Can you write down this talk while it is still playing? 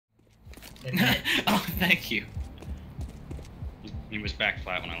Oh, thank you. He was back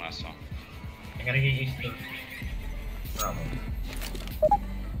flat when I last saw him. I gotta get used to the problem.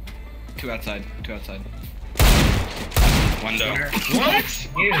 Two outside. Window. What?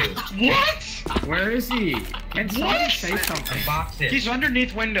 You. What? Where is he? Can someone say something? Box it. He's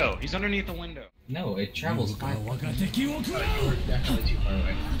underneath window. He's underneath the window. No, it travels. Oh, you were definitely too far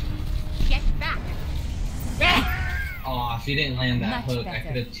away. Get back! Aw, if you didn't land that Much hook, I better.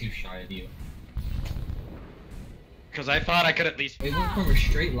 could have two-shotted you. Because I thought I could at least. It went from a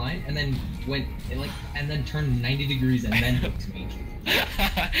straight line and then and then turned 90 degrees and then hooked me.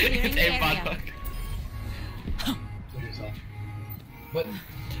 It's the aimbot area. hook. Put yourself. But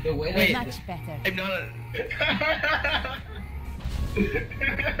the way Wait. that Much better. I'm not.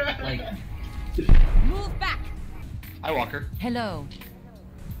 like Move back! Hi, Walker. Hello.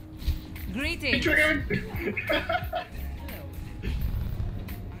 He Greetings. triggered!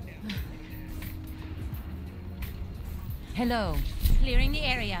 Hello. Clearing the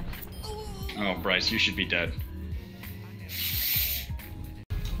area. Oh, Bryce, you should be dead.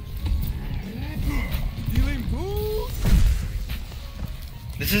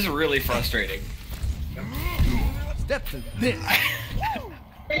 This is really frustrating. Step to this.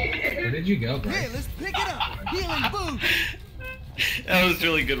 where did you go, bro? Let's pick it up. Healing boost. That was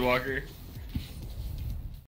really good, Walker.